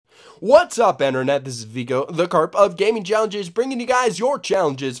What's up, Internet? This is Vigo, the Carp of Gaming Challenges, bringing you guys your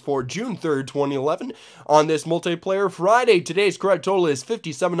challenges for June 3rd, 2011 on this multiplayer Friday. Today's credit total is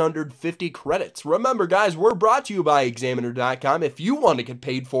 5,750 credits. Remember, guys, we're brought to you by Examiner.com. If you want to get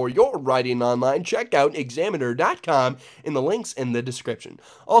paid for your writing online, check out Examiner.com in the links in the description.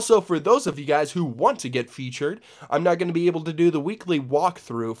 Also, for those of you guys who want to get featured, I'm not going to be able to do the weekly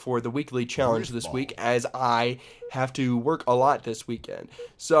walkthrough for the weekly challenge this week, as I have to work a lot this weekend.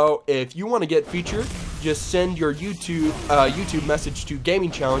 So if you want to get featured, just send your YouTube message to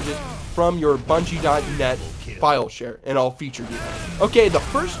Gaming Challenges from your Bungie.net file share, and I'll feature you. Okay, the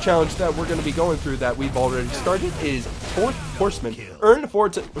first challenge that we're going to be going through that we've already started is Horseman. Earn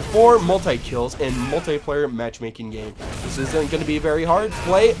four multi-kills in multiplayer matchmaking game. This isn't going to be very hard.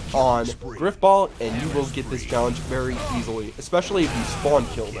 Play on Griffball, and you will get this challenge very easily, especially if you spawn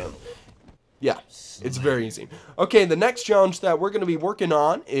kill them. Yeah, it's very easy. Okay, the next challenge that we're going to be working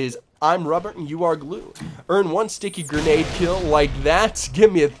on is I'm rubber and you are glue. Earn one sticky grenade kill like that.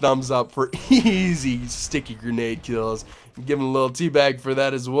 Give me a thumbs up for easy sticky grenade kills. Give him a little teabag for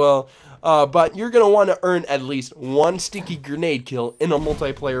that as well. But you're going to want to earn at least one sticky grenade kill in a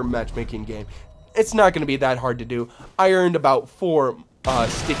multiplayer matchmaking game. It's not going to be that hard to do. I earned about 4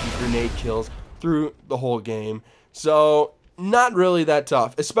 sticky grenade kills through the whole game. So not really that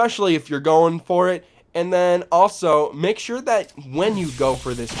tough, especially if you're going for it. And then also make sure that when you go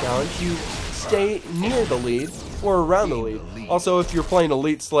for this challenge, you stay near the lead or around the lead. Also, if you're playing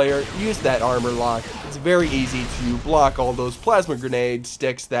Elite Slayer, use that armor lock. It's very easy to block all those plasma grenade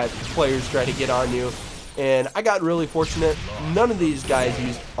sticks that players try to get on you. And I got really fortunate. None of these guys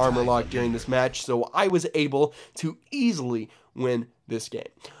used armor lock during this match, so I was able to easily win this game.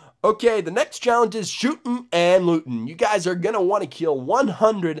 Okay, the next challenge is Shootin and Lootin. You guys are going to want to kill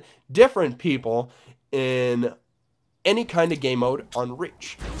 100 different people in any kind of game mode on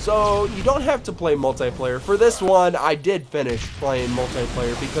Reach. So you don't have to play multiplayer. For this one, I did finish playing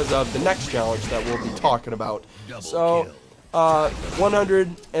multiplayer because of the next challenge that we'll be talking about. So 100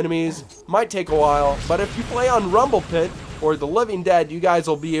 enemies might take a while, but if you play on Rumble Pit or The Living Dead, you guys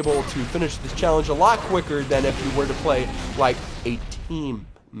will be able to finish this challenge a lot quicker than if you were to play like a team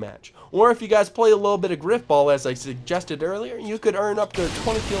match. Or if you guys play a little bit of Griffball, as I suggested earlier, you could earn up to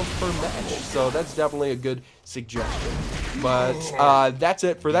 20 kills per match. So that's definitely a good suggestion. But that's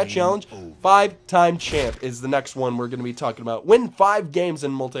it for that challenge. 5-time champ is the next one we're going to be talking about. Win 5 games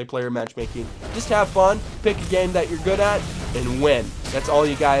in multiplayer matchmaking. Just have fun, pick a game that you're good at, and win. That's all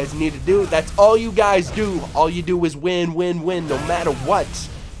you guys need to do. That's all you guys do. All you do is win, win, win, no matter what.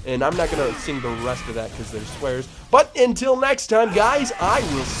 And I'm not going to sing the rest of that because there's swears. But until next time, guys, I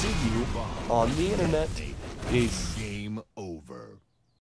will see you on the internet. Peace.